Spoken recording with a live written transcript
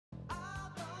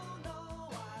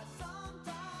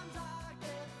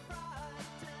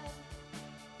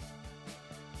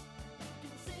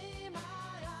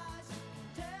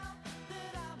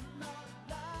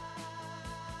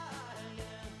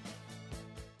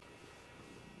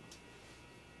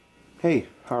Hey,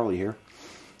 Harley here.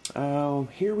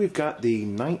 Here we've got the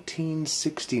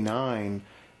 1969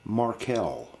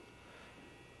 Markel.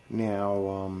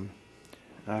 Now,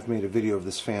 I've made a video of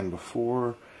this fan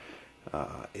before.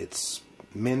 It's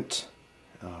mint.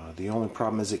 The only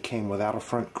problem is it came without a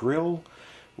front grille,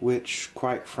 which,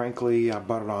 quite frankly, I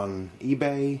bought it on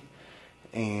eBay,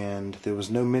 and there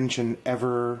was no mention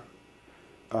ever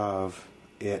of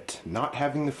it not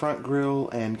having the front grille,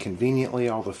 and conveniently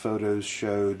all the photos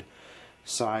showed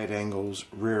side angles,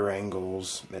 rear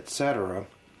angles, etc.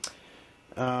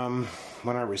 When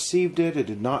I received it, it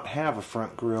did not have a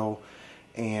front grille,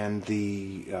 and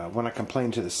when I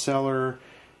complained to the seller,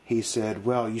 he said,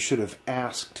 well, you should have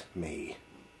asked me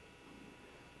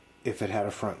if it had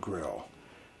a front grille.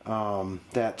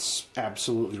 That's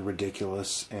absolutely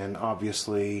ridiculous, and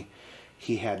obviously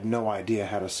he had no idea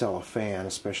how to sell a fan,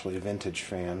 especially a vintage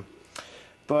fan.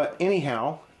 But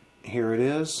anyhow, here it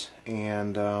is,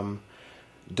 and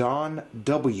Don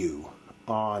W.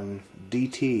 on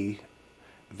DT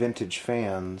Vintage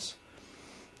Fans,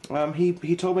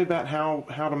 he told me about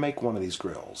how to make one of these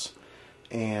grills,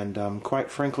 and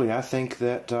quite frankly, I think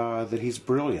that he's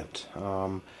brilliant.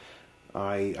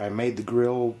 I made the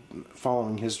grill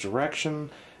following his direction.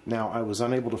 Now, I was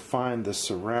unable to find the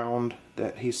surround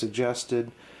that he suggested,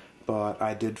 but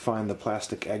I did find the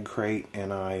plastic egg crate,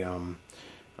 and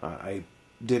I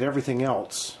did everything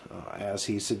else as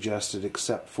he suggested,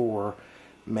 except for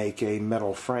make a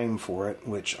metal frame for it,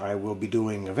 which I will be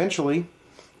doing eventually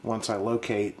once I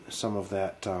locate some of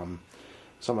that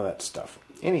stuff.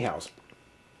 Anyhow,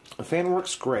 the fan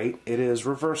works great. It is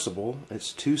reversible.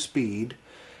 It's 2-speed,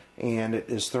 and it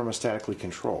is thermostatically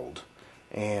controlled.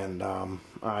 And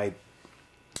I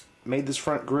made this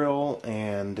front grille,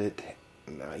 and it,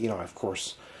 of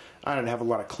course, I didn't have a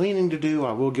lot of cleaning to do.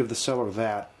 I will give the seller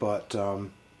that, but a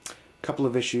couple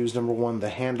of issues. Number one, the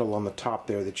handle on the top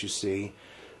there that you see,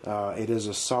 it is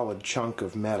a solid chunk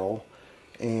of metal,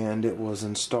 and it was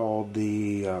installed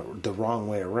the wrong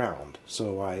way around.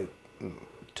 So I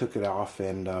took it off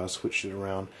and switched it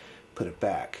around, put it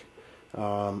back.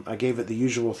 I gave it the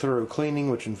usual thorough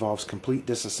cleaning, which involves complete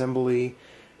disassembly,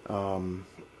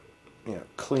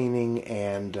 cleaning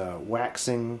and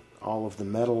waxing all of the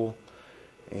metal,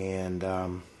 and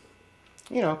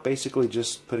basically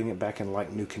just putting it back in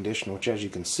like new condition, which, as you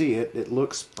can see, it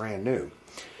looks brand new.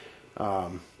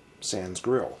 Sans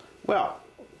grill. Well,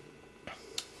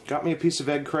 got me a piece of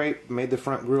egg crate, made the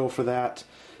front grill for that,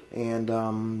 and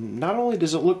not only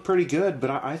does it look pretty good, but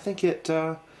I think it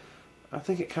kind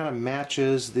of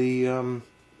matches the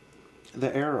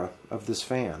era of this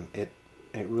fan. It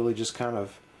really just kind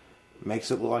of makes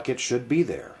it look like it should be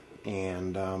there,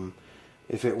 and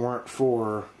if it weren't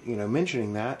for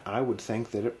mentioning that, I would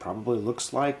think that it probably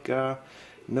looks like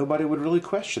nobody would really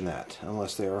question that,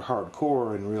 unless they are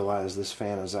hardcore and realize this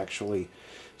fan is actually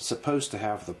supposed to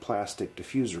have the plastic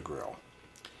diffuser grill.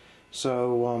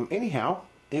 So anyhow,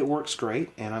 it works great,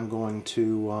 and I'm going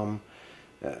to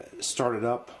start it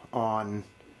up on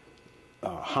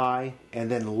high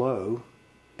and then low,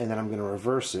 and then I'm going to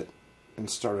reverse it and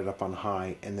start it up on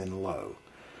high and then low.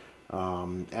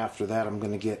 After that, I'm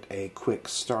going to get a quick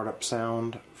startup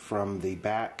sound from the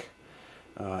back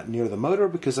near the motor,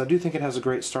 because I do think it has a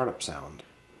great startup sound.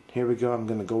 Here we go. I'm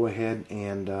going to go ahead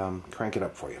and crank it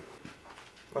up for you.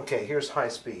 Okay, here's high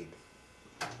speed.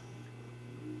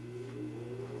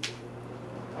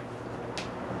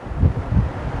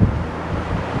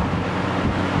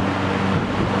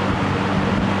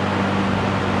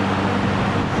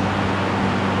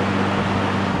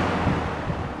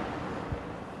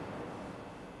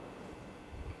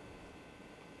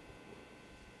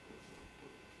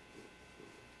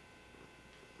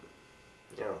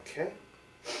 Okay.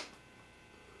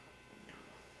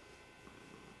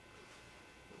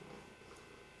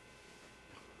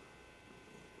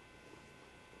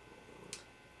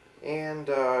 And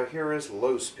here is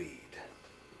low speed.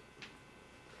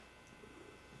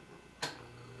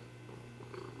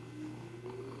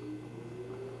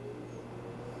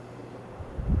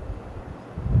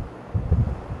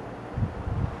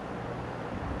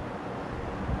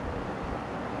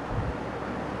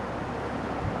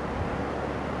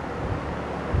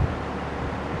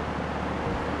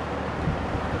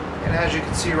 And as you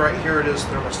can see right here, it is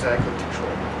thermostatically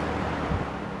controlled.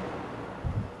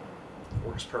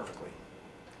 Works perfectly.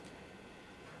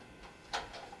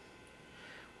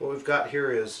 What we've got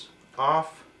here is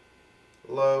off,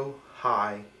 low,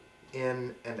 high,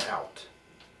 in, and out.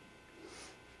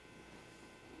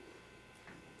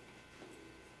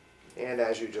 And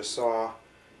as you just saw,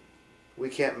 we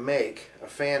can't make a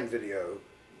fan video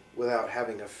without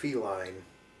having a feline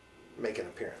make an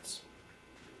appearance.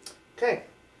 Okay,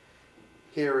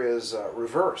 here is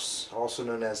reverse, also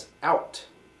known as out,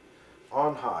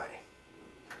 on high.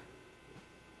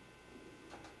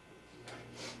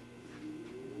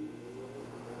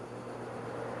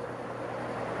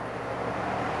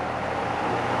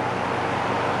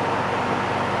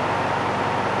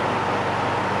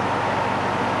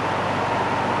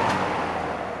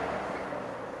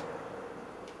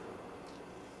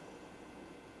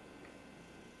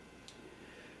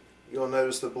 You'll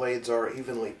notice the blades are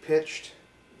evenly pitched,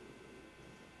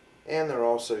 and they're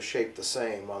also shaped the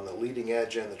same on the leading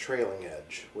edge and the trailing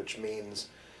edge, which means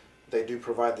they do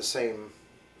provide the same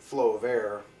flow of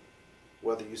air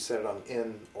whether you set it on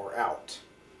in or out.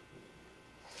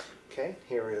 Okay,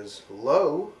 here is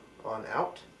low on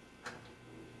out.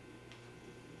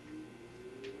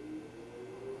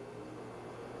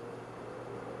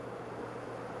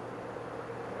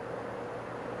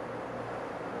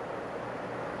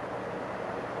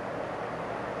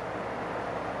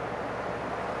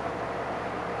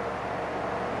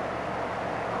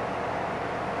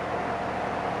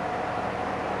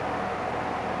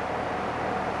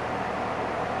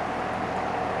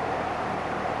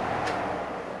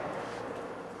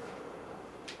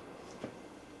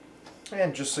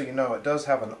 And just so you know, it does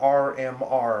have an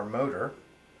RMR motor.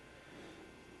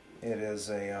 It is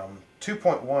a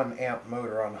 2.1 amp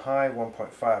motor on high,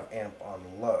 1.5 amp on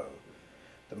low.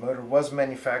 The motor was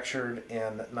manufactured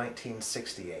in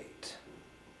 1968.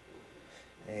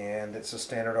 And it's a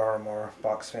standard RMR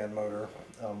box fan motor,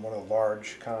 one of the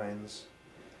large kinds.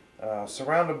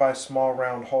 Surrounded by small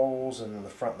round holes, and then the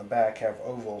front and the back have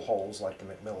oval holes like the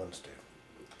Macmillans do.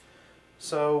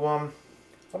 So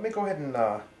let me go ahead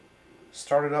and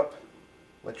start it up,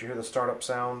 let you hear the startup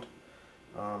sound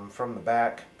from the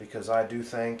back, because I do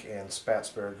think, and Spats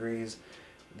Bear agrees,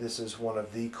 this is one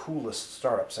of the coolest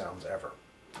startup sounds ever.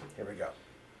 Here we go.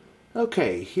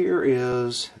 Okay, here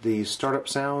is the startup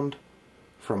sound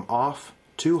from off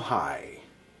to high.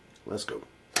 Let's go.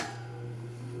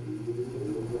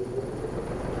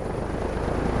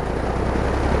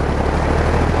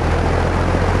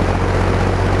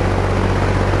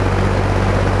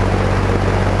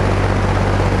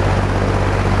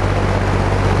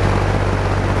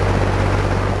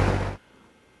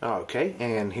 Okay,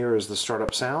 and here is the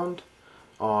startup sound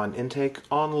on intake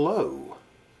on low.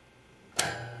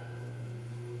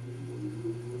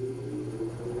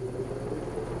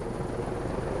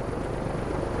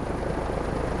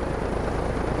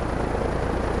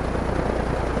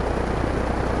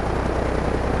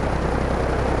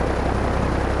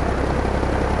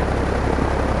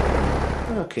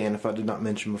 Okay, and if I did not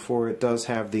mention before, it does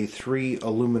have the 3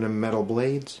 aluminum metal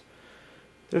blades.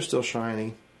 They're still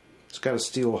shiny. It's got a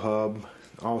steel hub,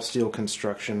 all steel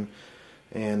construction,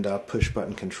 and push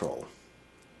button control.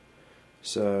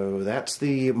 So that's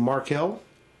the Markel,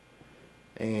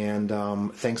 and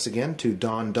thanks again to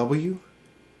Don W.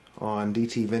 on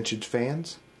DT Vintage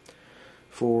Fans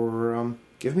for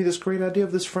giving me this great idea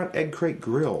of this front egg crate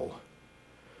grill.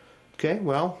 Okay,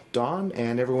 well, Don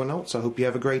and everyone else, I hope you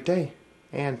have a great day,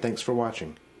 and thanks for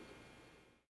watching.